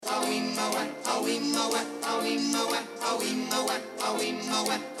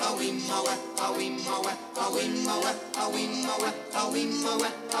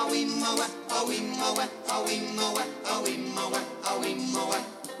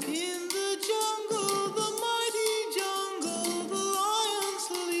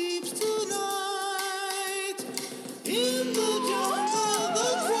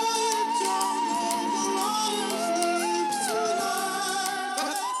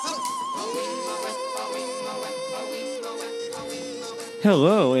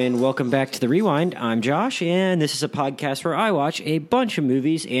Hello, and welcome back to The Rewind. I'm Josh, and this is a podcast where I watch a bunch of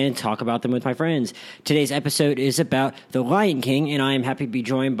movies and talk about them with my friends. Today's episode is about The Lion King, and I am happy to be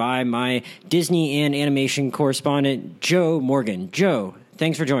joined by my Disney and animation correspondent, Joe Morgan. Joe,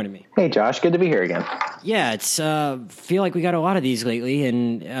 thanks for joining me. Hey, Josh. Good to be here again. Yeah, it's feel like we got a lot of these lately,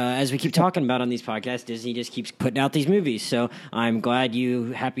 and as we keep talking about on these podcasts, Disney just keeps putting out these movies. So I'm glad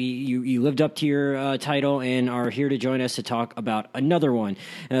you lived up to your title and are here to join us to talk about another one.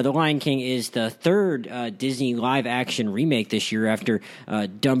 The Lion King is the third Disney live-action remake this year after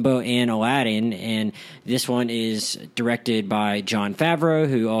Dumbo and Aladdin, and this one is directed by Jon Favreau,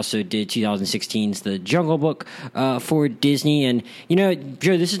 who also did 2016's The Jungle Book for Disney. And, you know,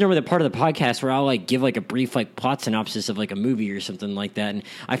 Joe, this is normally the part of the podcast where I'll give a brief plot synopsis of a movie or something like that, and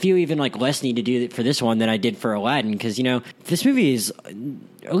I feel even less need to do it for this one than I did for Aladdin, because this movie is,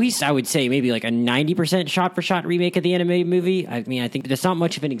 at least I would say, maybe a 90% shot for shot remake of the animated movie. I mean, I think that's not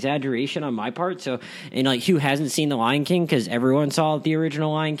much of an exaggeration on my part. So, and who hasn't seen The Lion King? Because everyone saw the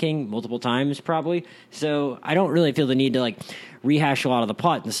original Lion King multiple times probably. So I don't really feel the need to rehash a lot of the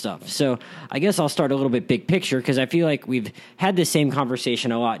plot and stuff. So I guess I'll start a little bit big picture, because I feel like we've had this same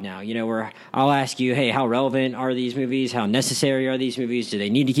conversation a lot now, where I'll ask you, hey, how relevant are these movies? How necessary are these movies? Do they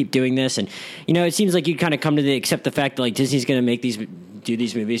need to keep doing this? And, it seems like you kind of come to accept the fact that Disney's going to do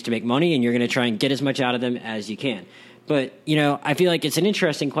these movies to make money, and you're going to try and get as much out of them as you can. But, I feel like it's an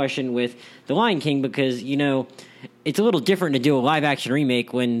interesting question with The Lion King, because, it's a little different to do a live action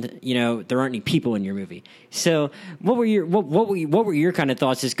remake when, there aren't any people in your movie. So what were your kind of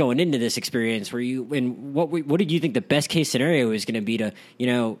thoughts just going into this experience? What did you think the best case scenario was going to be to,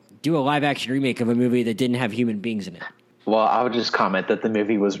 do a live action remake of a movie that didn't have human beings in it? Well, I would just comment that the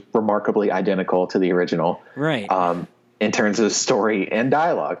movie was remarkably identical to the original. Right. In terms of story and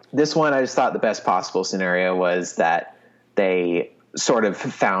dialogue. This one, I just thought the best possible scenario was that they sort of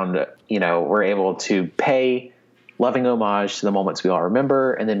found, were able to pay loving homage to the moments we all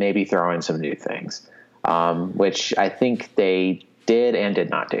remember, and then maybe throw in some new things, which I think they did and did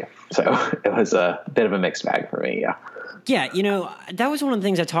not do. So it was a bit of a mixed bag for me. Yeah. Yeah. That was one of the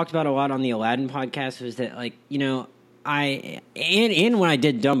things I talked about a lot on the Aladdin podcast, was that when I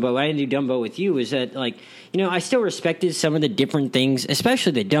did Dumbo, I didn't do Dumbo with you, was that I still respected some of the different things,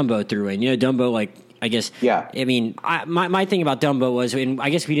 especially that Dumbo threw in. Dumbo, I guess. Yeah. I mean, my thing about Dumbo was, and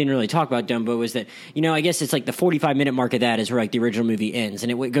I guess we didn't really talk about Dumbo, was that, I guess it's the 45-minute mark of that is where the original movie ends.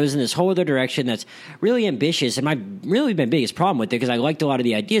 And it goes in this whole other direction that's really ambitious. And my biggest problem with it, because I liked a lot of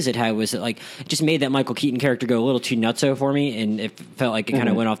the ideas it had, was that it just made that Michael Keaton character go a little too nutso for me. And it felt like it kind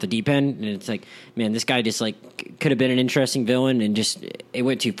of went off the deep end. And it's man, this guy just could have been an interesting villain, and just it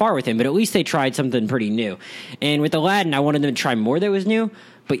went too far with him. But at least they tried something pretty new. And with Aladdin, I wanted them to try more that was new.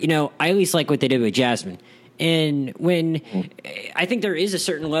 But, I at least like what they did with Jasmine. And when I think there is a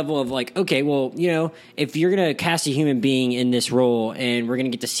certain level of okay, well, if you're going to cast a human being in this role and we're going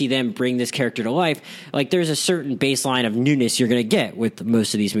to get to see them bring this character to life, there's a certain baseline of newness you're going to get with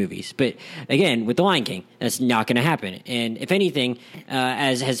most of these movies. But again, with The Lion King, that's not going to happen. And if anything,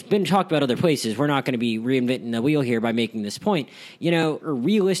 as has been talked about other places, we're not going to be reinventing the wheel here by making this point.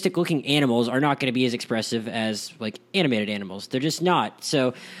 Realistic looking animals are not going to be as expressive as animated animals. They're just not.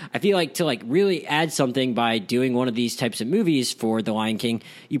 So I feel to really add something by doing one of these types of movies for The Lion King,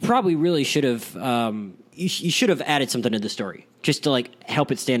 you probably really should have you should have added something to the story just to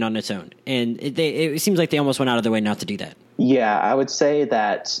help it stand on its own. And it seems like they almost went out of their way not to do that. Yeah, I would say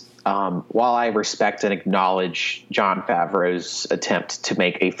that while I respect and acknowledge Jon Favreau's attempt to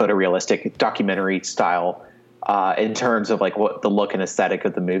make a photorealistic documentary style in terms of what the look and aesthetic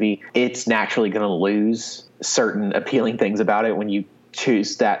of the movie, it's naturally going to lose certain appealing things about it when you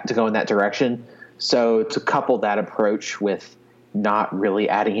choose that to go in that direction. So to couple that approach with not really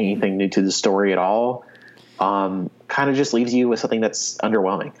adding anything new to the story at all, kind kind of just leaves you with something that's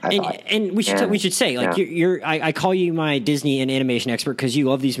underwhelming. I thought. And we should say, like, I call you my Disney and animation expert because you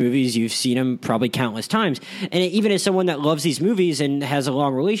love these movies. You've seen them probably countless times. And even as someone that loves these movies and has a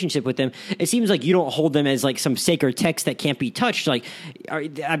long relationship with them, it seems like you don't hold them as like some sacred text that can't be touched. Like,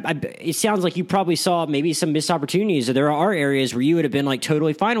 it sounds like you probably saw maybe some missed opportunities, or there are areas where you would have been like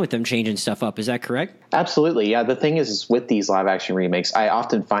totally fine with them changing stuff up. Is that correct? Absolutely. Yeah. The thing is with these live action remakes, I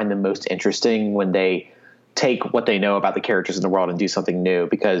often find them most interesting when they take what they know about the characters in the world and do something new,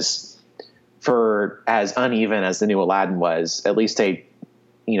 because for as uneven as the new Aladdin was, at least they,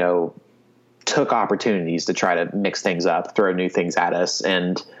 took opportunities to try to mix things up, throw new things at us.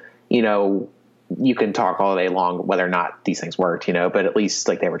 And, you can talk all day long whether or not these things worked, but at least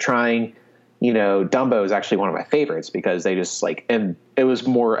like they were trying. Dumbo is actually one of my favorites because they just and it was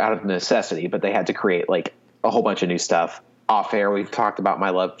more out of necessity, but they had to create like a whole bunch of new stuff. Off air, we've talked about my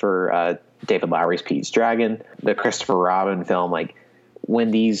love for David Lowery's Pete's Dragon, the Christopher Robin film. Like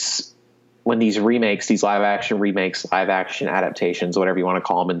when these remakes, these live action adaptations, whatever you want to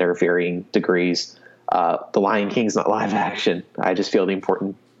call them in their varying degrees, The Lion King's not live action. I just feel the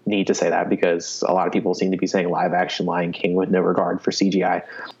important need to say that because a lot of people seem to be saying live action Lion King with no regard for CGI.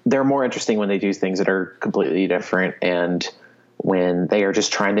 They're more interesting when they do things that are completely different, and when they are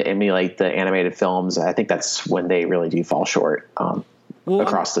just trying to emulate the animated films, I think that's when they really do fall short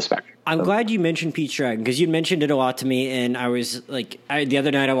across the spectrum. I'm glad you mentioned Pete's Dragon because you'd mentioned it a lot to me, and I was like, the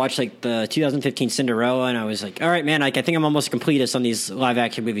other night I watched like the 2015 Cinderella, and I was like, all right, man, like I think I'm almost a completist on these live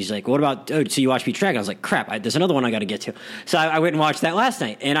action movies. Like, what about? Oh, so you watch Pete's Dragon? I was like, crap, there's another one I got to get to. So I went and watched that last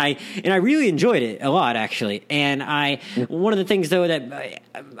night, and I really enjoyed it a lot actually. And one of the things though that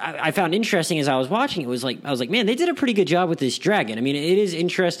I found interesting as I was watching it was like I was like, man, they did a pretty good job with this dragon. I mean, it is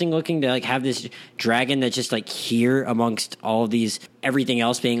interesting looking to like have this dragon that's just like here amongst all of these everything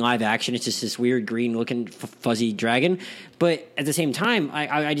else being live action. It's just this weird green looking fuzzy dragon. But at the same time,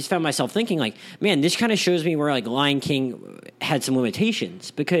 I just found myself thinking like, man, this kind of shows me where like Lion King had some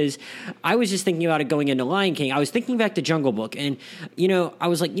limitations, because I was just thinking about it going into Lion King. I was thinking back to Jungle Book, and I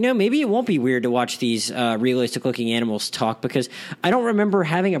was like, maybe it won't be weird to watch these realistic looking animals talk, because I don't remember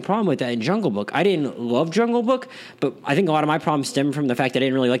having a problem with that in Jungle Book. I didn't love Jungle Book, but I think a lot of my problems stem from the fact that I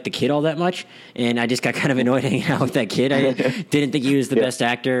didn't really like the kid all that much, and I just got kind of annoyed hanging out with that kid. I didn't think he was the best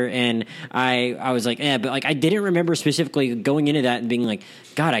actor, and I was like, but like I didn't remember specifically going into that and being like,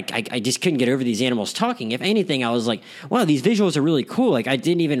 God, I just couldn't get over these animals talking. If anything, I was like, wow, these visuals are really cool. Like, it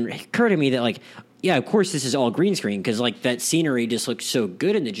didn't even occur to me that like, yeah, of course this is all green screen, because like that scenery just looks so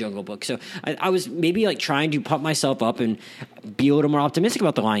good in the Jungle Book. So I was maybe like trying to pump myself up and be a little more optimistic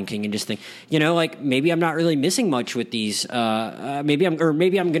about the Lion King and just think, like maybe I'm not really missing much with these. Maybe I'm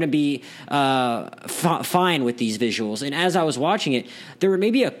going to be fine with these visuals. And as I was watching it, there were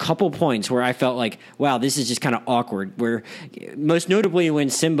maybe a couple points where I felt like, wow, this is just kind of awkward. Where most notably when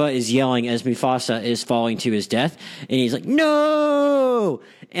Simba is yelling as Mufasa is falling to his death, and he's like, no.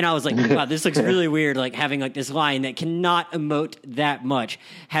 And I was like, wow, this looks really weird, like having like this lion that cannot emote that much,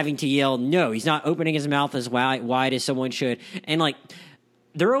 having to yell no. He's not opening his mouth as wide as someone should. And like,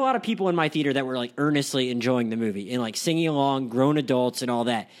 there were a lot of people in my theater that were like earnestly enjoying the movie and like singing along, grown adults and all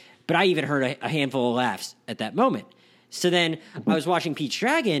that. But I even heard a handful of laughs at that moment. So then I was watching Pete's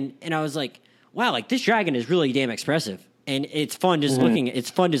Dragon, and I was like, wow, like this dragon is really damn expressive. And it's fun just looking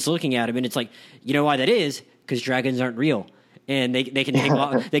at him. And it's like, you know why that is? Because dragons aren't real. And they can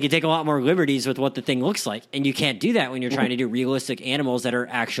take a lot more liberties with what the thing looks like, and you can't do that when you're trying to do realistic animals that are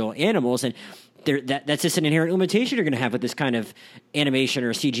actual animals. And that's just an inherent limitation you're going to have with this kind of animation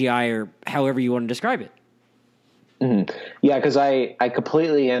or CGI or however you want to describe it. Mm-hmm. Yeah, because I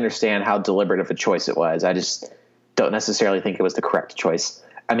completely understand how deliberate of a choice it was. I just don't necessarily think it was the correct choice.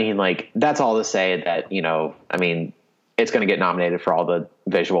 I mean, like that's all to say that it's going to get nominated for all the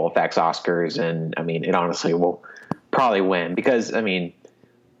visual effects Oscars, and I mean, it honestly will probably win because the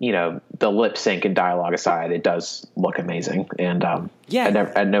lip sync and dialogue aside, it does look amazing. And that's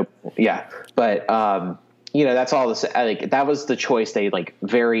all this. Like that was the choice they that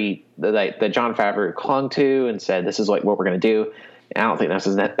Jon Favreau clung to and said, "This is like what we're going to do." And I don't think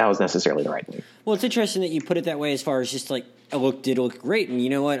that was necessarily the right thing. Well, it's interesting that you put it that way. As far as just like it did look great, and you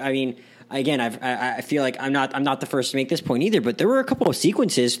know what I mean. Again, I feel like I'm not the first to make this point either, but there were a couple of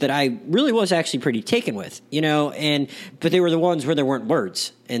sequences that I really was actually pretty taken with, but they were the ones where there weren't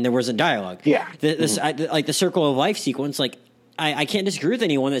words and there wasn't dialogue. Yeah. Like the Circle of Life sequence, like I can't disagree with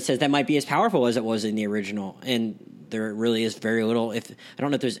anyone that says that might be as powerful as it was in the original, and there really is very little. I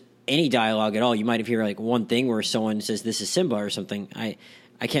don't know if there's any dialogue at all. You might hear like one thing where someone says this is Simba or something. I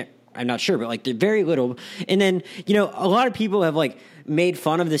can't I'm not sure, but like they're very little. And then, a lot of people have like made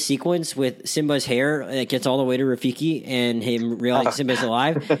fun of the sequence with Simba's hair that gets all the way to Rafiki and him realizing Simba's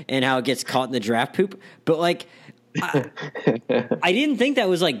alive and how it gets caught in the giraffe poop. But like, I didn't think that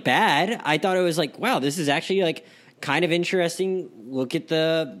was like bad. I thought it was like, wow, this is actually like kind of interesting. Look at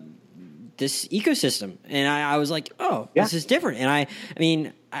this ecosystem. And I was like, oh, this is different. And I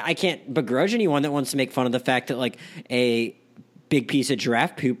mean, I can't begrudge anyone that wants to make fun of the fact that like a big piece of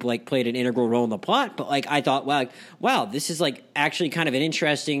giraffe poop like played an integral role in the plot, but like I thought, wow, this is like actually kind of an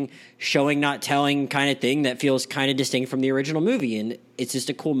interesting showing not telling kind of thing that feels kind of distinct from the original movie, and it's just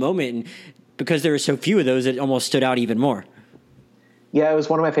a cool moment, and because there are so few of those, it almost stood out even more. Yeah, it was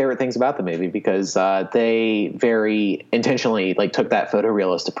one of my favorite things about the movie because they very intentionally like took that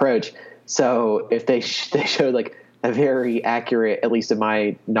photorealist approach. So if they showed like a very accurate, at least in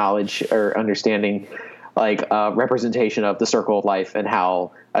my knowledge or understanding, like representation of the circle of life and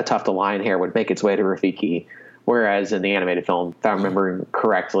how a tuft of lion hair would make its way to Rafiki. Whereas in the animated film, if I'm remembering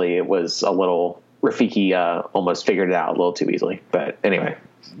correctly, it was a little Rafiki almost figured it out a little too easily. But anyway.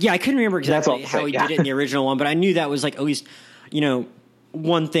 Yeah, I couldn't remember exactly how he did it in the original one, but I knew that was like at least,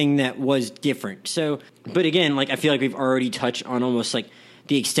 one thing that was different. So, but again, like I feel like we've already touched on almost like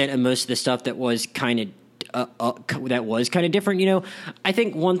the extent of most of the stuff that was kind of different. I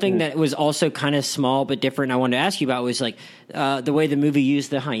think one thing that was also kind of small but different I wanted to ask you about was like the way the movie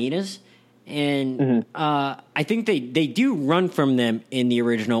used the hyenas. And I think they do run from them in the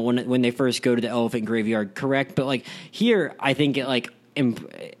original when they first go to the elephant graveyard, correct? But like here, I think it like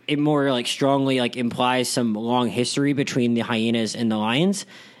it more like strongly like implies some long history between the hyenas and the lions,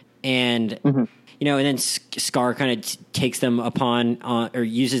 and and then Scar kind of takes them upon or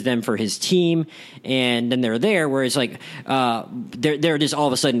uses them for his team, and then they're there. Whereas like they're just all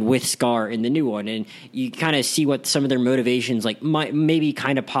of a sudden with Scar in the new one, and you kind of see what some of their motivations like might maybe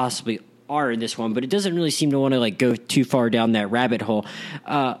kind of possibly are in this one, but it doesn't really seem to want to like go too far down that rabbit hole.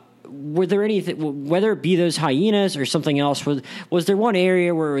 Were there anything, whether it be those hyenas or something else, was there one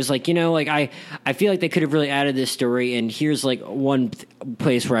area where it was like, like I feel like they could have really added this story, and here's like one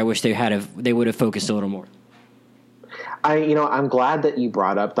place where I wish they would have focused a little more. I'm glad that you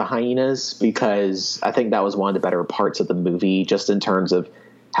brought up the hyenas because I think that was one of the better parts of the movie, just in terms of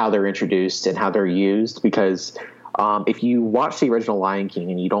how they're introduced and how they're used. Because if you watch the original Lion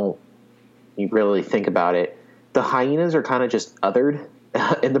King and you really think about it, the hyenas are kind of just othered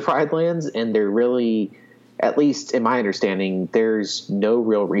in the Pride Lands, and they're really, at least in my understanding, there's no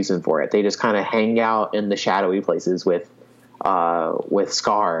real reason for it. They just kind of hang out in the shadowy places with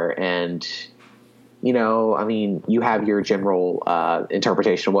Scar, and you have your general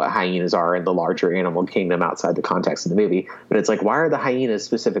interpretation of what hyenas are in the larger animal kingdom outside the context of the movie, but it's like, why are the hyenas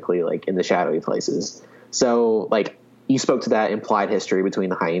specifically like in the shadowy places? So like you spoke to that implied history between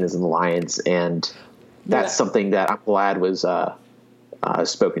the hyenas and the lions, and that's something that I'm glad was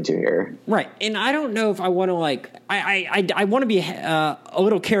spoken to here. Right. And I don't know if I want to like, I want to be a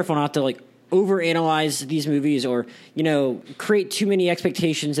little careful not to like overanalyze these movies or, create too many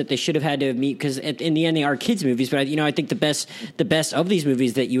expectations that they should have had to meet. Cause in the end, they are kids movies, but I think the best of these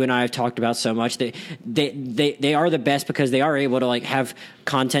movies that you and I have talked about so much, they are the best because they are able to like have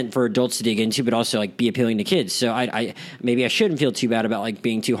content for adults to dig into, but also like be appealing to kids. So I maybe I shouldn't feel too bad about like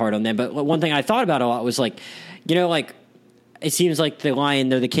being too hard on them. But one thing I thought about a lot was like, like, it seems like the lion,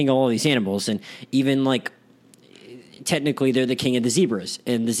 they're the king of all these animals. And even like, technically they're the king of the zebras,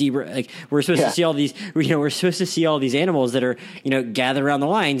 and the zebra, like we're supposed to see all these, we're supposed to see all these animals that are, gathered around the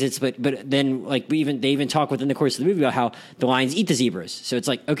lions. But then like they even talk within the course of the movie about how the lions eat the zebras. So it's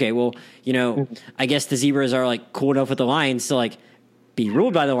like, okay, well, I guess the zebras are like cool enough with the lions to like be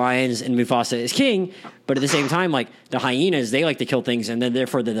ruled by the lions and Mufasa is king. But at the same time, like the hyenas, they like to kill things, and then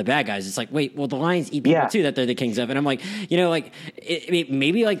therefore they're the bad guys. It's like, wait, well, the lions eat people too that they're the kings of. And I'm like,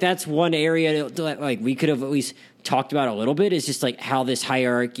 maybe like that's one area that like we could have at least talked about a little bit, is just like how this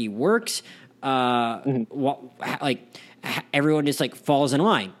hierarchy works. Everyone just like falls in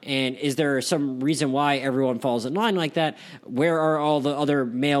line. And is there some reason why everyone falls in line like that? Where are all the other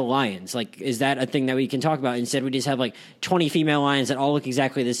male lions? Like, is that a thing that we can talk about? Instead, we just have like 20 female lions that all look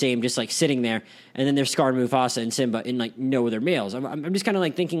exactly the same, just like sitting there. And then there's Scar, Mufasa, and Simba, and like no other males. I'm just kind of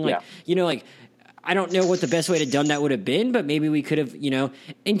like thinking like, like, I don't know what the best way to done that would have been, but maybe we could have,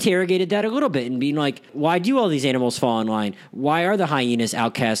 interrogated that a little bit and being like, why do all these animals fall in line? Why are the hyenas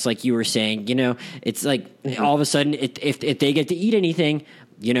outcasts, like you were saying? It's like all of a sudden, if they get to eat anything,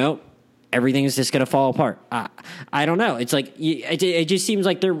 everything is just going to fall apart. I don't know. It's like it just seems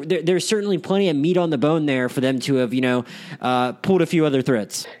like there's certainly plenty of meat on the bone there for them to have pulled a few other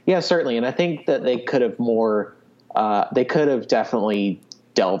threads. Yeah, certainly, and I think that they could have definitely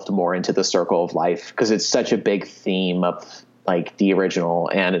delved more into the circle of life, because it's such a big theme of like the original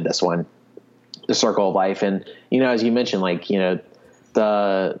and in this one, the circle of life. And, as you mentioned, like,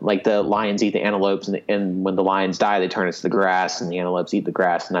 the lions eat the antelopes, and when the lions die, they turn into the grass, and the antelopes eat the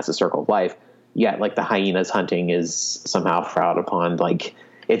grass, and that's the circle of life. Yet, like, the hyenas hunting is somehow frowned upon. Like,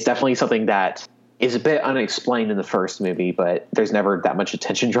 it's definitely something that is a bit unexplained in the first movie, but there's never that much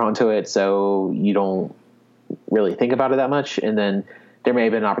attention drawn to it, so you don't really think about it that much. And then there may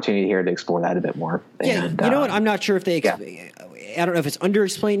have been an opportunity here to explore that a bit more. Yeah, and, you know what? I'm not sure if they I don't know if it's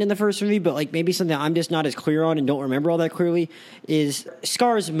underexplained in the first movie, but like maybe something I'm just not as clear on and don't remember all that clearly is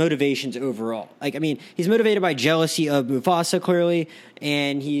Scar's motivations overall. Like, I mean, he's motivated by jealousy of Mufasa clearly,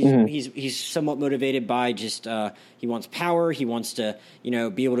 and he's somewhat motivated by just he wants power. He wants to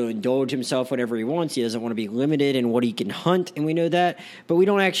be able to indulge himself whatever he wants. He doesn't want to be limited in what he can hunt, and we know that, but we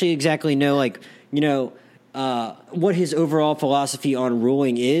don't actually exactly know what his overall philosophy on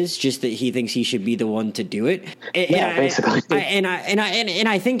ruling is, just that he thinks he should be the one to do it. Basically.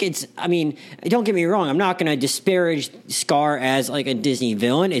 I think it's, I mean, don't get me wrong, I'm not going to disparage Scar as like a Disney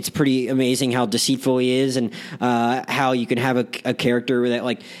villain. It's pretty amazing how deceitful he is, and how you can have a character that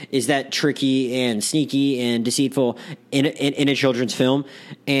like is that tricky and sneaky and deceitful in a children's film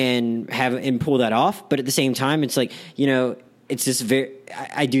and pull that off. But at the same time, it's like, it's just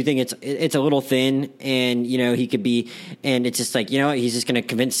I do think it's a little thin, and he could be, and it's just like he's just going to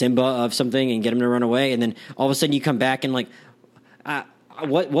convince Simba of something and get him to run away, and then all of a sudden you come back and like,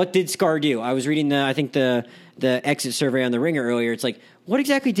 what did Scar do? I was reading the exit survey on The Ringer earlier. It's like, what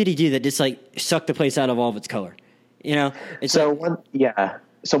exactly did he do that just like sucked the place out of all of its color? It's so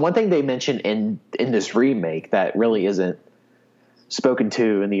one thing they mentioned in this remake that really isn't spoken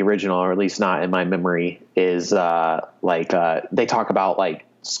to in the original, or at least not in my memory, is they talk about like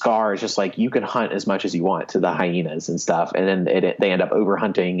Scar is just like, you can hunt as much as you want to the hyenas and stuff, and then they end up over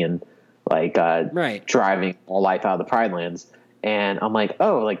hunting and like driving all life out of the Pride Lands. And I'm like,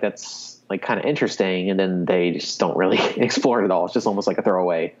 oh, like that's like kind of interesting, and then they just don't really explore it at all. It's just almost like a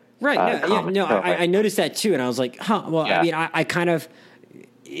throwaway. Right. I noticed that too, and I was like, huh. Well, yeah. I mean, I kind of.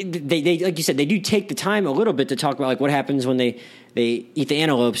 They like you said, they do take the time a little bit to talk about like what happens when they eat the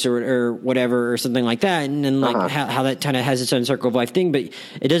antelopes or whatever or something like that, and then like how that kind of has its own circle of life thing. But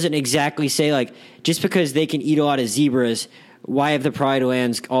it doesn't exactly say like just because they can eat a lot of zebras, why have the Pride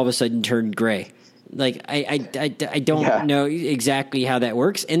Lands all of a sudden turned gray? Like I don't know exactly how that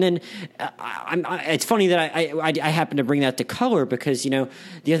works. And then it's funny that I happen to bring that to color because the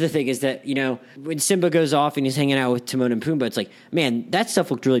other thing is that when Simba goes off and he's hanging out with Timon and Pumbaa, it's like, man, that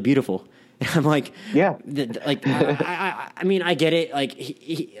stuff looked really beautiful. I'm like, yeah, I mean, I get it. Like,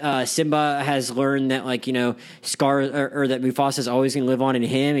 Simba has learned that, like, Scar or that Mufasa is always going to live on in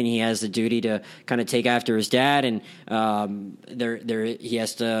him, and he has the duty to kind of take after his dad, and he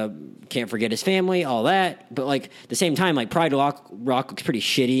has to can't forget his family, all that. But like at the same time, like Pride Rock looks pretty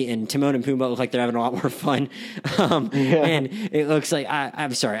shitty, and Timon and Pumbaa look like they're having a lot more fun. And it looks like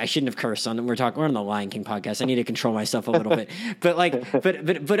I'm sorry, I shouldn't have cursed on them. We're on the Lion King podcast. I need to control myself a little bit. But like,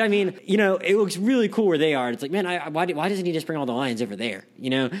 but I mean, it looks really cool where they are. It's like, man, why doesn't he just bring all the lions over there?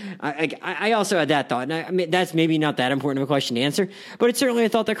 I also had that thought, and I mean that's maybe not that important of a question to answer, but it's certainly a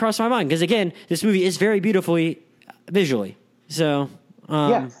thought that crossed my mind because again, this movie is very beautifully visually. So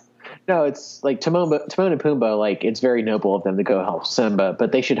no, it's like Timon and Pumbaa. Like it's very noble of them to go help Simba,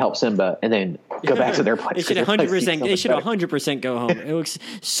 but they should help Simba and then go back to their place. They should 100%. They should 100% go home. It looks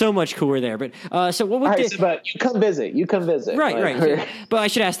so much cooler there. But so what? All right, Simba, you come visit. Right. But I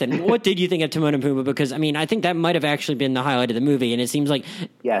should ask then, what did you think of Timon and Pumbaa? Because I mean, I think that might have actually been the highlight of the movie, and it seems like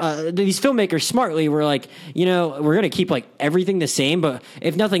these filmmakers smartly were like, we're going to keep like everything the same, but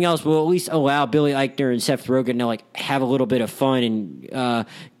if nothing else, we'll at least allow Billy Eichner and Seth Rogen to like have a little bit of fun and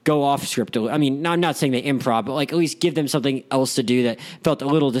go off script. I mean, I'm not saying they improv, but like at least give them something else to do that felt a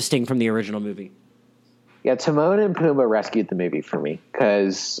little distinct from the original movie. Yeah, Timon and Pumbaa rescued the movie for me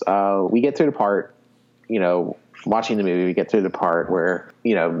because we get through the part, watching the movie, we get through the part where,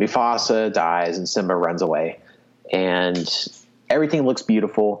 Mufasa dies and Simba runs away and everything looks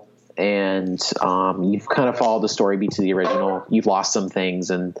beautiful. And you've kind of followed the story beat to the original. You've lost some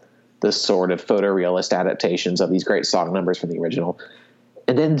things and the sort of photorealist adaptations of these great song numbers from the original.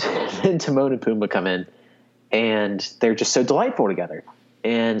 And then Timon and Pumbaa come in, and they're just so delightful together.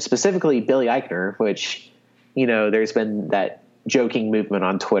 And specifically Billy Eichner, which, there's been that joking movement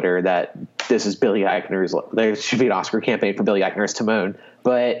on Twitter that this is Billy Eichner's. There should be an Oscar campaign for Billy Eichner's Timon,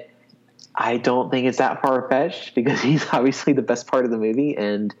 but I don't think it's that far-fetched because he's obviously the best part of the movie,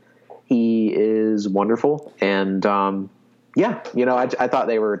 and he is wonderful. And I thought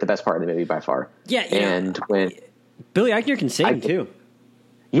they were the best part of the movie by far. Yeah, and when Billy Eichner can sing too.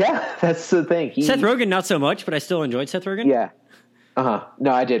 Yeah, that's the thing. Seth Rogen, not so much, but I still enjoyed Seth Rogen. Yeah.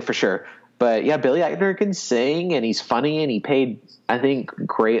 No, I did for sure. But yeah, Billy Eichner can sing, and he's funny, and he paid, I think,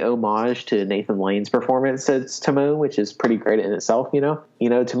 great homage to Nathan Lane's performance as Timon, which is pretty great in itself. Timon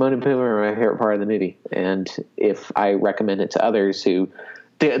and Pumbaa are my favorite part of the movie, and if I recommend it to others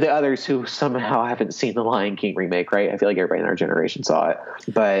the others who somehow haven't seen the Lion King remake, right? I feel like everybody in our generation saw it,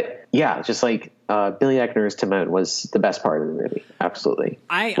 but yeah, just like Billy Eichner's Timon was the best part of the movie. Absolutely.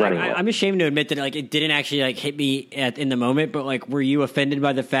 I'm ashamed to admit that it didn't actually hit me in the moment, but were you offended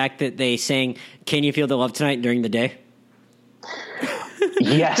by the fact that they sang "Can You Feel the Love Tonight" during the day?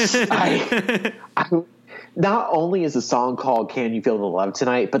 Yes, I not only is the song called "Can You Feel the Love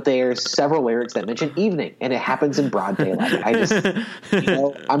Tonight," but there's several lyrics that mention evening, and it happens in broad daylight. I just,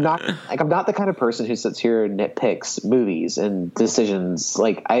 I'm not the kind of person who sits here and nitpicks movies and decisions.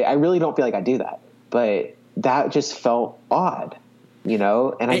 I really don't feel like I do that, but that just felt odd, and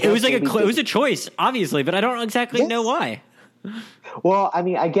it was it was a choice, obviously, but I don't exactly know why. Well, I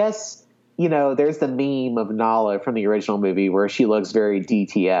mean, I guess there's the meme of Nala from the original movie where she looks very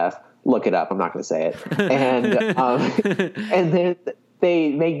DTF. Look it up. I'm not going to say it. And and then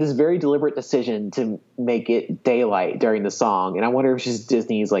they make this very deliberate decision to make it daylight during the song. And I wonder if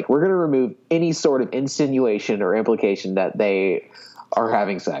Disney's like, we're going to remove any sort of insinuation or implication that they are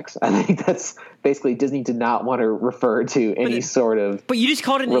having sex. I think that's basically Disney did not want to refer to any sort of. But you just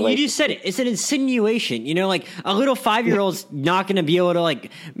called it. You just said it. It's an insinuation. A little 5-year-old's not going to be able to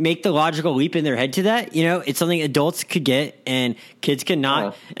make the logical leap in their head to that. It's something adults could get and kids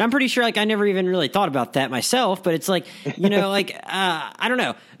cannot. And I'm pretty sure I never even really thought about that myself. But it's I don't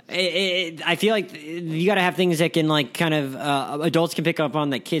know. I feel like you got to have things that can adults can pick up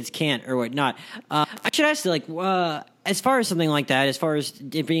on that kids can't or whatnot. I should ask as far as something like that, as far as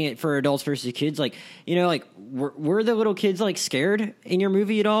it being for adults versus kids, were the little kids scared in your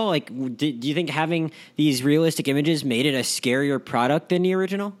movie at all? Do you think having these realistic images made it a scarier product than the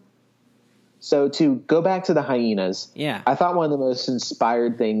original? So to go back to the hyenas, yeah, I thought one of the most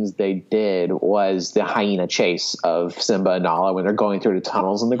inspired things they did was the hyena chase of Simba and Nala when they're going through the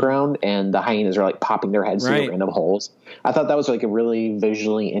tunnels in the ground and the hyenas are popping their heads through random holes. I thought that was a really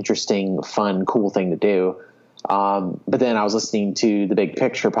visually interesting, fun, cool thing to do. But then I was listening to the Big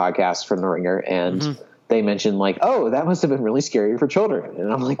Picture podcast from The Ringer, and they mentioned oh, that must have been really scary for children.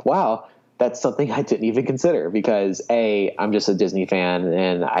 And I'm like, wow. That's something I didn't even consider because A, I'm just a Disney fan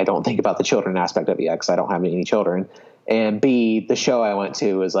and I don't think about the children aspect of it yet because I don't have any children. And B, the show I went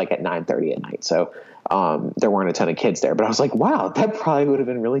to was at 9:30 at night. So there weren't a ton of kids there, but I was like, wow, that probably would have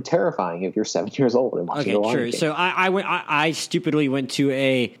been really terrifying if you're 7 years old and watching the Lion King. So I stupidly went to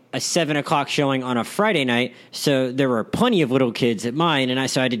a 7:00 showing on a Friday night. So there were plenty of little kids at mine. And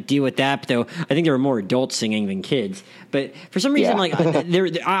so I had to deal with that. Though I think there were more adults singing than kids, but for some reason,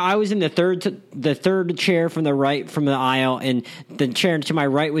 I was in the third chair from the right from the aisle, and the chair to my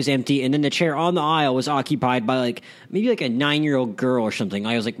right was empty, and then the chair on the aisle was occupied by maybe a 9-year-old girl or something.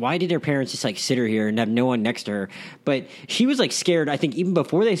 I was like, why did their parents just sit her here and have no one next to her? But she was scared. I think even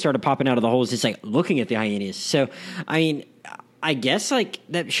before they started popping out of the holes, just looking at the hyenas. So I mean, I guess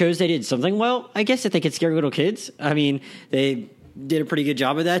that shows they did something well. I guess if they could scare little kids, I mean, they did a pretty good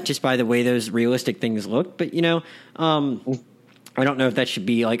job of that just by the way those realistic things look. But I don't know if that should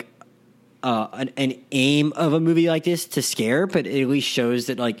be an aim of a movie like this to scare, but it at least shows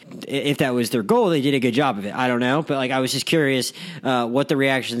that if that was their goal, they did a good job of it. I don't know, but I was just curious what the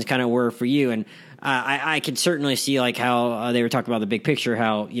reactions kind of were for you, and I could certainly see how they were talking about the big picture,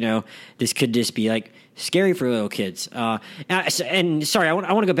 how this could just be scary for little kids. And sorry, I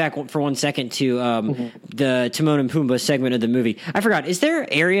want to go back for 1 second to the Timon and Pumbaa segment of the movie. I forgot. Is there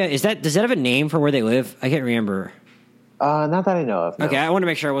area? Does that have a name for where they live? I can't remember. Not that I know of. No. Okay, I want to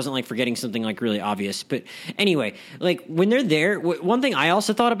make sure I wasn't forgetting something really obvious. But anyway, when they're there, one thing I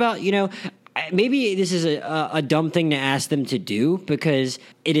also thought about, maybe this is a dumb thing to ask them to do because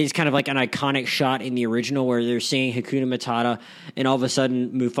it is kind of an iconic shot in the original where they're singing Hakuna Matata, and all of a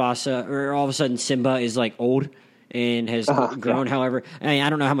sudden Mufasa or all of a sudden Simba is old and has grown. Yeah. However, I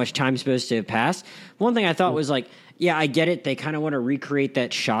don't know how much time's supposed to have passed. One thing I thought was yeah, I get it. They kind of want to recreate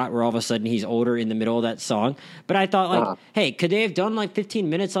that shot where all of a sudden he's older in the middle of that song. But I thought, hey, could they have done 15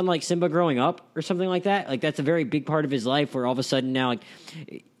 minutes on Simba growing up or something like that? That's a very big part of his life where all of a sudden now,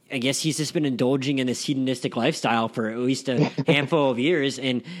 I guess he's just been indulging in this hedonistic lifestyle for at least a handful of years.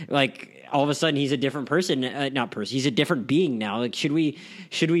 And all of a sudden he's a different person, he's a different being now. Should we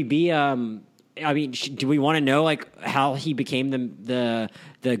be, do we want to know how he became the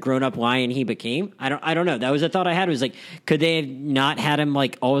grown up lion he became? I don't know. That was a thought I had. Was could they have not had him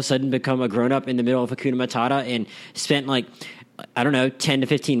all of a sudden become a grown up in the middle of Hakuna Matata and spent I don't know, 10 to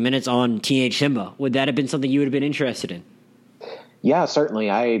 15 minutes on Teenage Simba. Would that have been something you would have been interested in? Yeah,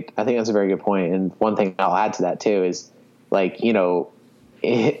 certainly. I think that's a very good point. And one thing I'll add to that too is, like, you know,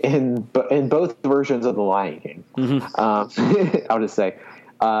 in both versions of The Lion King, I'll just say,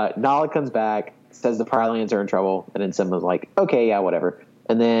 Nala comes back, says the Pride Lands are in trouble, and then Simba's like, okay, yeah, whatever.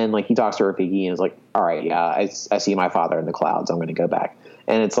 And then, like, he talks to Rafiki and is like, all right, yeah, I see my father in the clouds. I'm going to go back.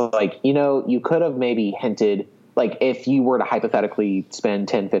 And it's like, you know, you could have maybe hinted, like, if you were to hypothetically spend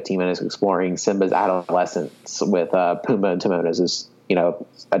 10, 15 minutes exploring Simba's adolescence with Pumbaa and Timon as his, you know,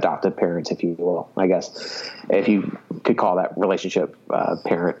 adoptive parents, if you will, I guess, if you could call that relationship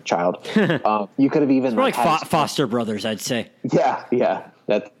parent-child. You could have even... It's more like foster brothers, I'd say. Yeah.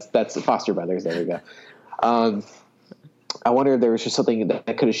 That's foster brothers. There we go. I wonder if there was just something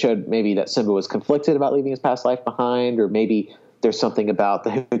that could have showed maybe that Simba was conflicted about leaving his past life behind, or maybe there's something about the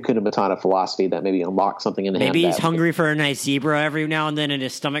Hakuna Matata philosophy that maybe unlocks something in him. Maybe he's hungry for a nice zebra every now and then, and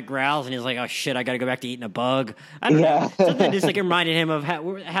his stomach growls, and he's like, "Oh shit, I got to go back to eating a bug." I don't know. Something just like reminded him of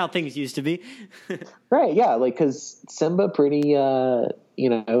how things used to be. Right? Yeah, like, because Simba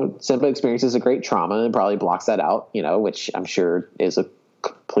Simba experiences a great trauma and probably blocks that out. You know, which I'm sure is a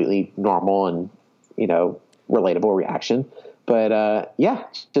completely normal and, you know, relatable reaction. But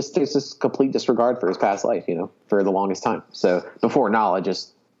just there's this complete disregard for his past life, you know, for the longest time. So before Nala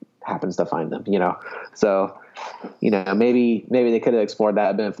just happens to find them, you know. So, you know, maybe they could have explored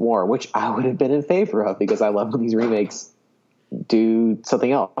that a bit more, which I would have been in favor of, because I love when these remakes do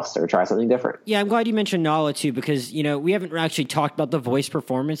something else or try something different. Yeah, I'm glad you mentioned Nala too, because, you know, we haven't actually talked about the voice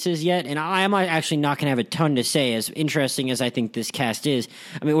performances yet, and I am actually not going to have a ton to say, as interesting as I think this cast is.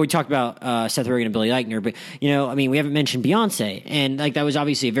 I mean, we talked about Seth Rogen and Billy Eichner, but, you know, I mean, we haven't mentioned Beyonce, and, like, that was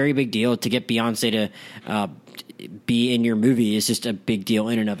obviously a very big deal. To get Beyonce to be in your movie is just a big deal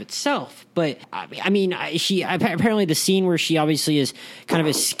in and of itself. But I mean, she apparently, the scene where she obviously is kind of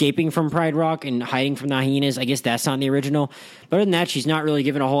escaping from Pride Rock and hiding from the hyenas, I guess that's not in the original. But other than that, she's not really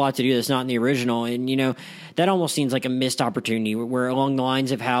given a whole lot to do that's not in the original. And, you know, that almost seems like a missed opportunity, where along the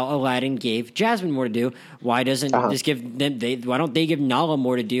lines of how Aladdin gave Jasmine more to do, why doesn't this give them? Why don't they give Nala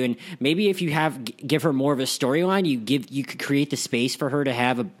more to do? And maybe if you give her more of a storyline, you could create the space for her to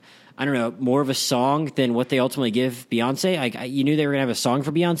have more of a song than what they ultimately give Beyonce. You knew they were going to have a song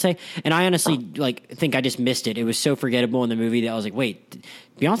for Beyonce, and I honestly think I just missed it. It was so forgettable in the movie that I was like, wait,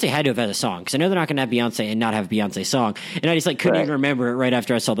 Beyonce had to have had a song, because I know they're not going to have Beyonce and not have Beyonce song, and I just couldn't even remember it right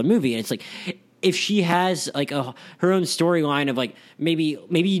after I saw the movie. And it's like, if she has her own storyline of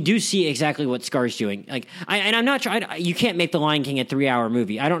maybe you do see exactly what Scar's doing. I'm not trying. You can't make the Lion King a 3-hour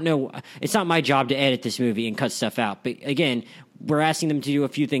movie. I don't know. It's not my job to edit this movie and cut stuff out. But again, we're asking them to do a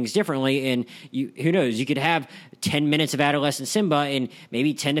few things differently, and who knows? You could have 10 minutes of adolescent Simba and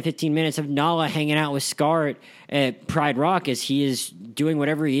maybe 10 to 15 minutes of Nala hanging out with Scar at Pride Rock as he is doing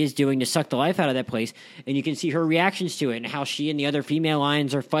whatever he is doing to suck the life out of that place, and you can see her reactions to it and how she and the other female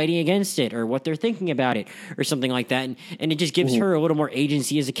lions are fighting against it, or what they're thinking about it, or something like that, and it just gives her a little more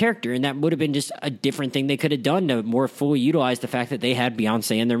agency as a character, and that would have been just a different thing they could have done to more fully utilize the fact that they had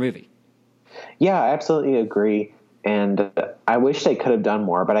Beyonce in their movie. Yeah, I absolutely agree. And I wish they could have done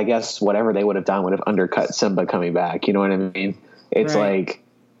more, but I guess whatever they would have done would have undercut Simba coming back. You know what I mean? It's like,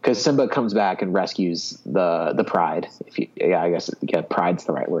 because Simba comes back and rescues the pride. I guess pride's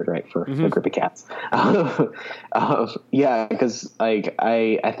the right word, right, for a group of cats. Because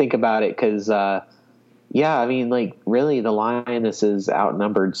I think about it, because I mean, really, the lioness is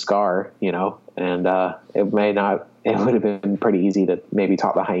outnumbered Scar, you know, and it would have been pretty easy to maybe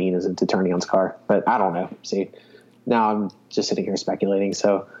talk the hyenas into turning on Scar, but I don't know. See. Now I'm just sitting here speculating.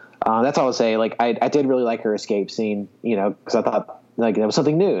 So that's all I'll say. I did really like her escape scene, you know, because I thought that was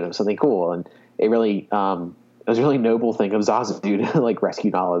something new and it was something cool, and it really it was a really noble thing of Zazu to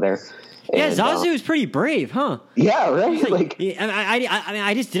rescue Nala there. Yeah, and Zazu was pretty brave, huh? Yeah, right.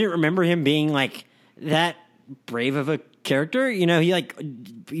 I just didn't remember him being that brave of a character. You know,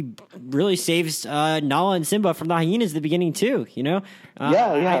 he really saves Nala and Simba from the hyenas at the beginning too. You know,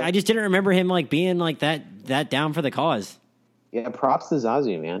 I just didn't remember him being that down for the cause. Yeah, props to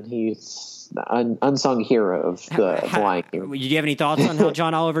Zazu, man. He's the unsung hero of the Lion King. Did you have any thoughts on how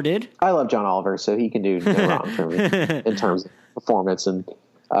John Oliver did? I love John Oliver, so he can do no wrong for me in terms of performance and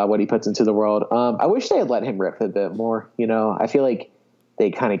what he puts into the world. I wish they had let him rip a bit more. You know, I feel like they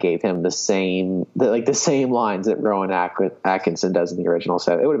kind of gave him the same lines that Rowan Atkinson does in the original.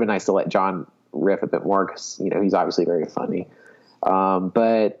 So it would have been nice to let John riff a bit more, because, you know, he's obviously very funny.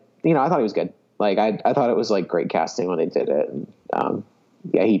 But, you know, I thought he was good. I thought it was great casting when they did it. And,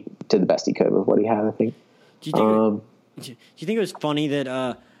 he did the best he could with what he had, I think. Do you think it was funny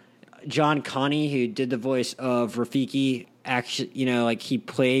that John Connie, who did the voice of Rafiki, actually, like he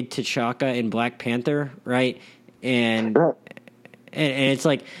played T'Chaka in Black Panther, right? And it's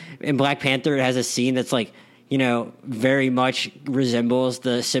like in Black Panther, it has a scene that's like, very much resembles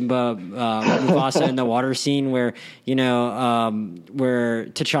the Simba Mufasa in the water scene where T'Challa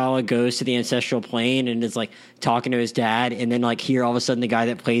goes to the ancestral plane and is like talking to his dad, and then like here all of a sudden the guy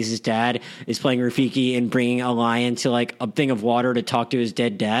that plays his dad is playing Rafiki and bringing a lion to like a thing of water to talk to his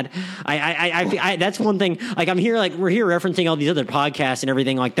dead dad. I that's one thing. Like we're here referencing all these other podcasts and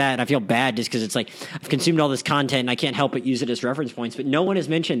everything like that, and I feel bad just because it's like I've consumed all this content and I can't help but use it as reference points, but no one has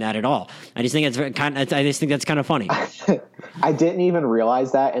mentioned that at all. I just think that's kind of funny. I didn't even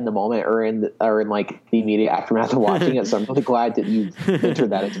realize that in the moment or in like the immediate aftermath of watching it. So I'm really glad that you entered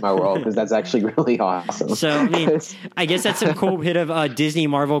that into my world, because that's actually really awesome. So I mean, I guess that's a cool bit of Disney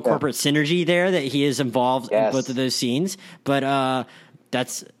Marvel corporate synergy there, that he is involved in both of those scenes. But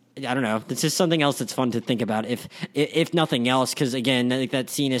that's, I don't know. This is something else that's fun to think about, if nothing else, because again, that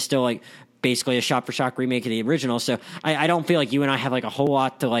scene is still like basically a shot-for-shot remake of the original. So I don't feel like you and I have like a whole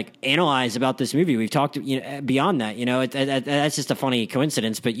lot to like analyze about this movie. We've talked beyond that. That's just a funny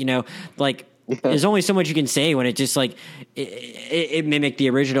coincidence. But there's only so much you can say when it just like it mimicked the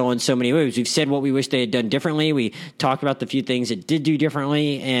original in so many ways. We've said what we wish they had done differently. We talked about the few things it did do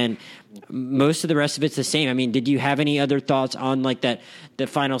differently, and most of the rest of it's the same. I mean, did you have any other thoughts on like the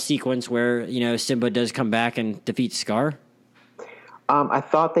final sequence where Simba does come back and defeat Scar? I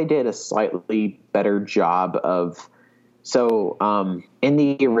thought they did a slightly better job of. So in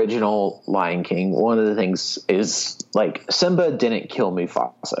the original Lion King, one of the things is like Simba didn't kill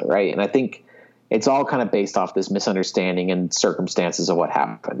Mufasa, right? And I think it's all kind of based off this misunderstanding and circumstances of what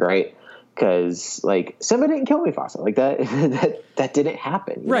happened, right? Because like Simba didn't kill Mufasa, like that didn't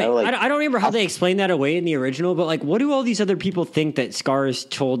happen, right? Like, I don't remember how they explained that away in the original, but like, what do all these other people think that Scar is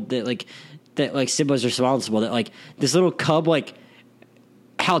told that Simba's responsible? That like this little cub, like,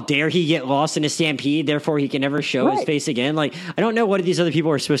 how dare he get lost in a stampede, therefore he can never show his face again? Like, I don't know what these other people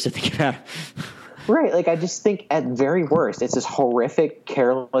are supposed to think about. Right. Like, I just think at very worst, it's this horrific,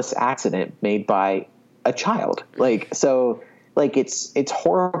 careless accident made by a child. Like, so like, it's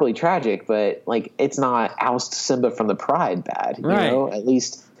horribly tragic, but like, it's not oust Simba from the pride bad, you know, at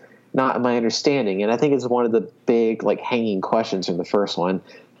least not in my understanding. And I think it's one of the big, like, hanging questions from the first one.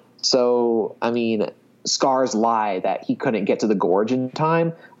 So, I mean, Scar's lie that he couldn't get to the gorge in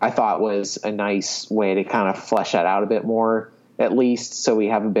time, I thought was a nice way to kind of flesh that out a bit more, at least, so we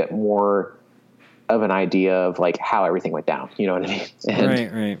have a bit more of an idea of like how everything went down. You know what I mean?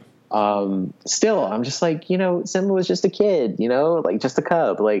 And, right. Still, I'm just like, Simba was just a kid, like just a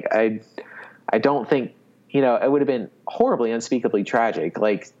cub. Like I don't think, it would have been horribly, unspeakably tragic.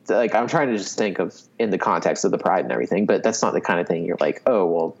 Like I'm trying to just think of in the context of the pride and everything, but that's not the kind of thing you're like, oh,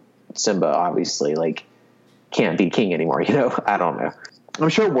 well, Simba obviously like can't be king anymore. I don't know. I'm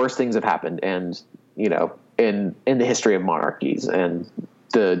sure worse things have happened, and in the history of monarchies, and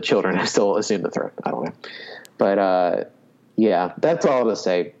the children have still assumed the throne. I don't know, but yeah, that's all to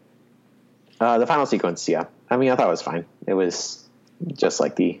say. The final sequence, yeah. I mean, I thought it was fine. It was just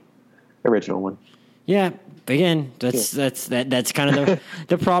like the original one. Yeah. Again, that's kind of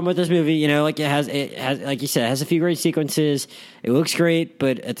the problem with this movie. Like it has like you said, it has a few great sequences. It looks great,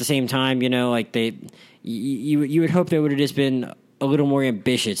 but at the same time, like you would hope they would have just been a little more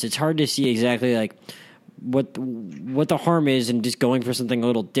ambitious. It's hard to see exactly like what the harm is in just going for something a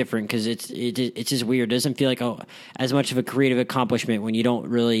little different, because it's just weird. It doesn't feel like as much of a creative accomplishment when you don't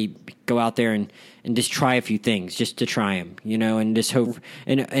really go out there and just try a few things just to try them, and just hope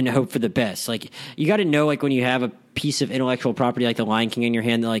and hope for the best. Like you got to know, like when you have a piece of intellectual property like the Lion King in your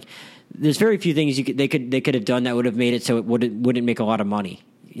hand, that like there's very few things they could have done that would have made it so it wouldn't make a lot of money.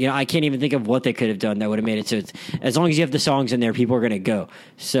 I can't even think of what they could have done that would have made it so it's, as long as you have the songs in there, people are going to go.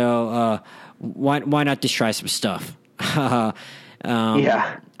 So why not just try some stuff? Yeah.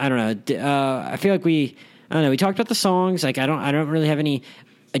 I don't know. I feel like we talked about the songs. Like I don't really have any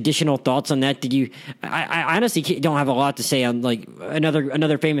additional thoughts on that. Did you? I honestly don't have a lot to say on like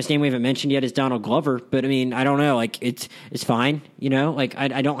another famous name we haven't mentioned yet is Donald Glover. But I mean, I don't know. Like it's fine. Like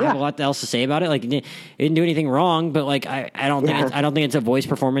I don't have a lot else to say about it. Like it didn't do anything wrong. But like I don't think it's a voice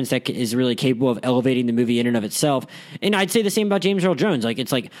performance that is really capable of elevating the movie in and of itself. And I'd say the same about James Earl Jones. Like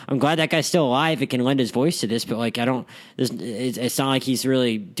it's like I'm glad that guy's still alive. It can lend his voice to this. But like it's not like he's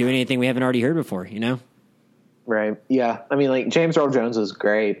really doing anything we haven't already heard before. Right. Yeah. I mean, like James Earl Jones was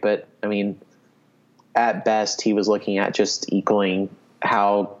great, but I mean, at best, he was looking at just equaling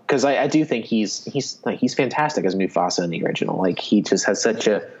because I do think he's fantastic as Mufasa in the original. Like he just has such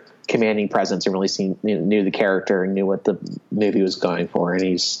a commanding presence and really knew the character and knew what the movie was going for, and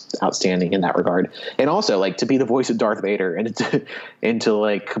he's outstanding in that regard. And also, like, to be the voice of Darth Vader and to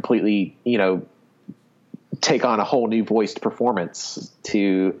like completely, take on a whole new voiced performance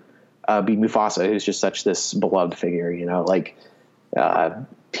to be Mufasa, who's just such this beloved figure.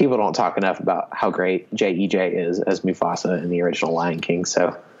 People don't talk enough about how great J.E.J. is as Mufasa in the original Lion King.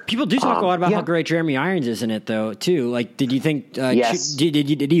 So. People do talk a lot about how great Jeremy Irons is in it, though, too. Like, did you think? Yes.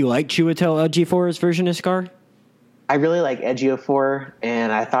 Did you like Chiwetel Ejiofor's version of Scar? I really like Ejiofor,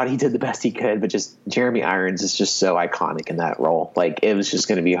 and I thought he did the best he could. But just Jeremy Irons is just so iconic in that role. Like, it was just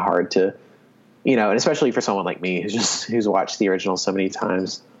going to be hard to, and especially for someone like me who's watched the original so many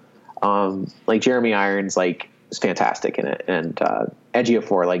times. Like Jeremy Irons, like, is fantastic in it, and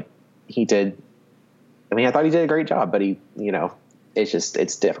Ejiofor, like, he did. I mean, I thought he did a great job, but he,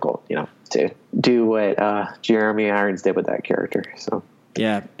 it's difficult, to do what Jeremy Irons did with that character. So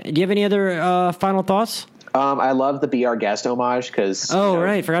yeah. Do you have any other final thoughts? I love the Be Our Guest homage because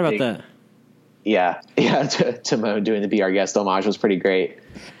right, forgot about that. Yeah, Timon doing the Be Our Guest homage was pretty great.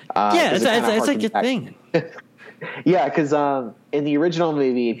 It's a good thing. Yeah, because in the original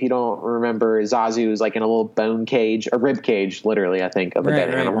movie, if you don't remember, Zazu is like in a little bone cage, a rib cage, literally, I think, of a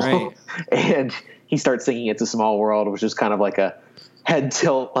dead animal, right. And he starts singing "It's a Small World," which is kind of like a head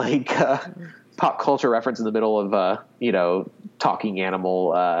tilt, like pop culture reference in the middle of talking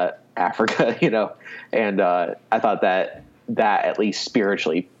animal Africa, and I thought that at least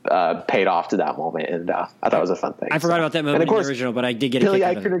spiritually paid off to that moment, and I thought it was a fun thing. I forgot about that moment in the original, but I did get Billy a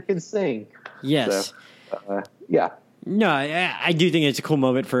kick out of it. Eichner can sing. Yes. So, yeah. No, I do think it's a cool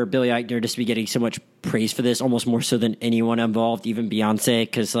moment for Billy Eichner just to be getting so much praise for this, almost more so than anyone involved, even Beyonce.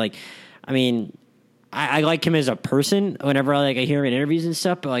 Because, like, I mean, I like him as a person whenever I hear him in interviews and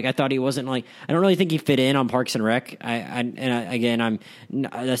stuff. But like, I thought he wasn't like, I don't really think he fit in on Parks and Rec. That's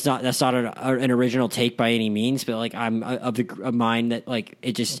not an original take by any means. But like, I'm of mind that like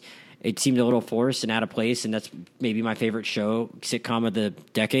it seemed a little forced and out of place, and that's maybe my favorite sitcom of the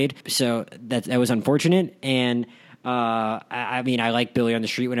decade. So that was unfortunate. And I mean, I like Billy on the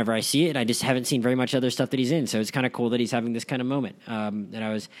Street whenever I see it. I just haven't seen very much other stuff that he's in. So it's kind of cool that he's having this kind of moment. And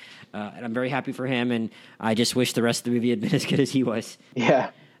I'm very happy for him. And I just wish the rest of the movie had been as good as he was. Yeah.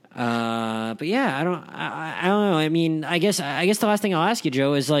 But yeah, I don't know. I mean, I guess the last thing I'll ask you,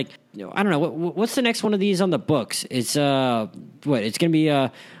 Joe, is like, I don't know, what's the next one of these on the books? It's it's going to be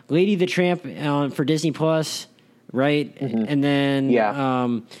Lady the Tramp for Disney Plus, right? Mm-hmm. And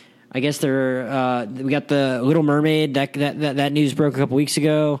then I guess we got the Little Mermaid that news broke a couple weeks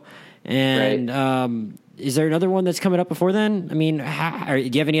ago, and right. Is there another one that's coming up before then? I mean, do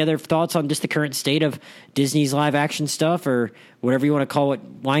you have any other thoughts on just the current state of Disney's live action stuff, or whatever you want to call what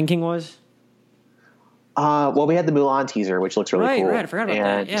Lion King was? Well, we had the Mulan teaser, which looks really cool. Right, I forgot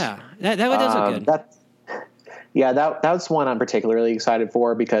about that. Yeah, that does look good. That's one I'm particularly excited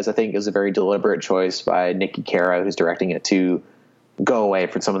for because I think it was a very deliberate choice by Nikki Caro, who's directing it, to go away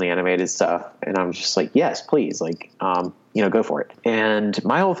from some of the animated stuff. And I'm just like, yes, please, go for it. And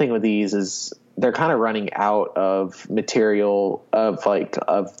my whole thing with these is they're kind of running out of material of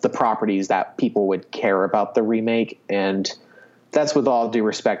the properties that people would care about the remake. And that's with all due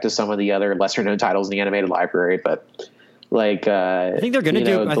respect to some of the other lesser known titles in the animated library. But I think they're going to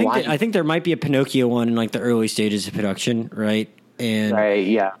do, I think there might be a Pinocchio one in like the early stages of production. Right. And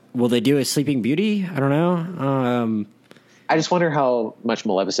yeah. Will they do a Sleeping Beauty? I don't know. I just wonder how much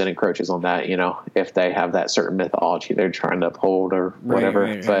Maleficent encroaches on that, if they have that certain mythology they're trying to uphold or whatever.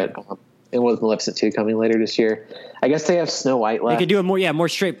 Right. But and with Maleficent 2 coming later this year, I guess they have Snow White left. They could do a more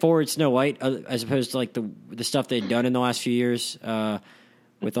straightforward Snow White as opposed to like the stuff they've done in the last few years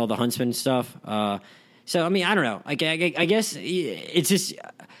with all the Huntsman stuff. So, I mean, I don't know. I guess it's just,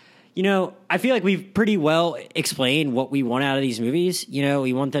 I feel like we've pretty well explained what we want out of these movies.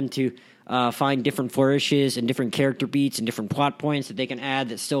 We want them to find different flourishes and different character beats and different plot points that they can add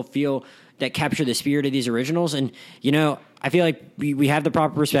that still that capture the spirit of these originals. And, I feel like we have the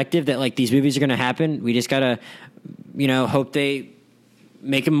proper perspective that like these movies are going to happen. We just got to, hope they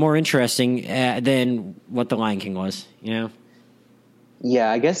make them more interesting than what The Lion King was, Yeah,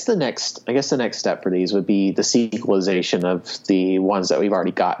 I guess the next step for these would be the sequelization of the ones that we've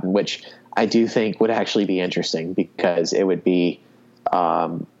already gotten, which I do think would actually be interesting because it would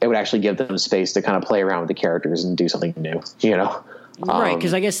actually give them space to kind of play around with the characters and do something new, Right,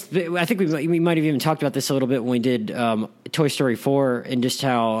 because I think we might have even talked about this a little bit when we did Toy Story 4 and just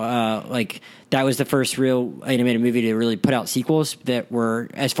how that was the first real animated movie to really put out sequels that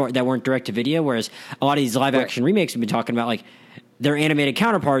weren't direct to video, whereas a lot of these live action remakes we've been talking about, like, their animated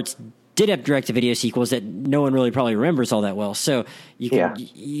counterparts did have direct-to-video sequels that no one really probably remembers all that well. So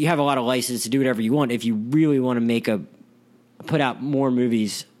you have a lot of license to do whatever you want if you really want to put out more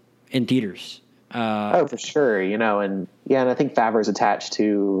movies in theaters. For sure, and I think Favreau's attached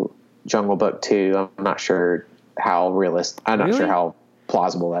to Jungle Book 2. I'm not sure how realistic. I'm not sure how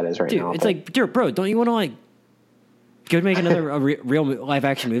plausible that is right now. It's like, dude, bro, don't you want to go make another real live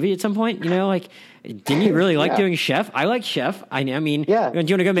action movie at some point? Didn't you really like doing Chef? I like Chef. I mean, do you want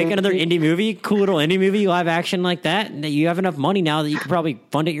to go make another indie movie, cool little indie movie, live action like that? And you have enough money now that you could probably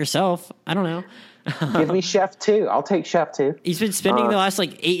fund it yourself. I don't know. Give me Chef 2. I'll take Chef 2. He's been spending the last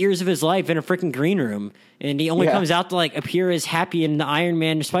 8 years of his life in a freaking green room, and he only comes out to appear as happy in the Iron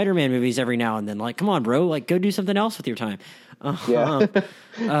Man, Spider-Man movies every now and then. Come on, bro, go do something else with your time.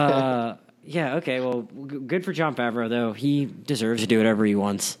 Yeah, okay, well, good for Jon Favreau, though. He deserves to do whatever he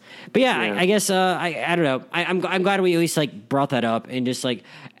wants. But I guess, I don't know. I'm glad we at least, brought that up, and just,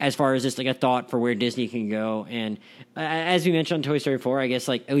 as far as just, a thought for where Disney can go. And as we mentioned on Toy Story 4, I guess,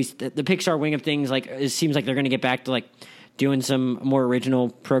 at least the Pixar wing of things, it seems like they're going to get back to, doing some more original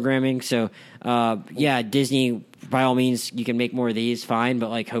programming. So, Disney, by all means, you can make more of these, fine.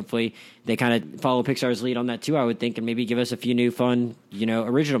 But, hopefully they kind of follow Pixar's lead on that, too, I would think, and maybe give us a few new fun,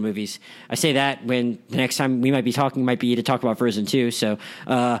 original movies. I say that when the next time we might be talking might be to talk about Frozen 2. So,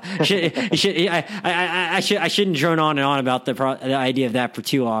 I shouldn't drone on and on about the idea of that for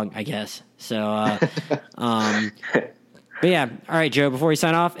too long, I guess. So, but yeah. All right, Joe, before we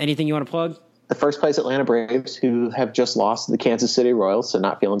sign off, anything you want to plug? The first place Atlanta Braves, who have just lost to the Kansas City Royals, so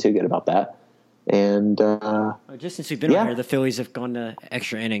not feeling too good about that. And just since we've been on here, the Phillies have gone to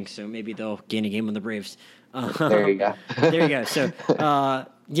extra innings, so maybe they'll gain a game on the Braves. There you go. There you go. So,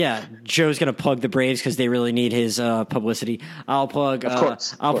 Joe's going to plug the Braves because they really need his publicity. I'll plug. Of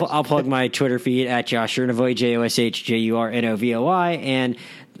course. I'll plug my Twitter feed at Josh Jurnovoi, JoshJurnovoi, and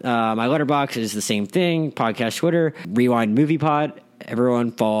my letterbox is the same thing. Podcast Twitter, Rewind Movie Pod.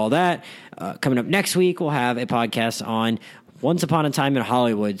 Everyone follow that. Coming up next week, we'll have a podcast on Once Upon a Time in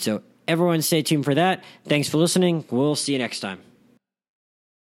Hollywood. So everyone stay tuned for that. Thanks for listening. We'll see you next time.